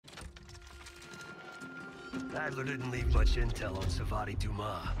Adler didn't leave much intel on Savati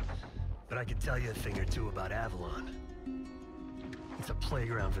Dumas, but I could tell you a thing or two about Avalon. It's a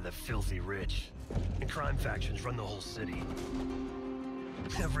playground for the filthy rich, and crime factions run the whole city.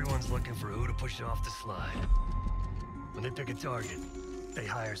 Everyone's looking for who to push off the slide. When they pick a target, they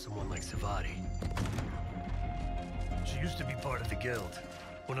hire someone like Savati. She used to be part of the Guild,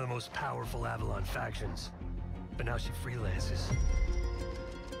 one of the most powerful Avalon factions, but now she freelances.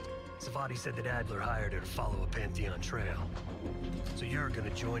 Savati said that Adler hired her to follow a Pantheon trail. So you're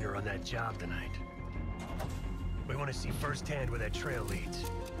gonna join her on that job tonight. We want to see firsthand where that trail leads.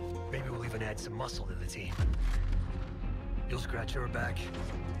 Maybe we'll even add some muscle to the team. You'll scratch her back,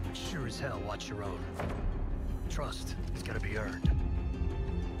 but sure as hell watch your own. Trust has gotta be earned.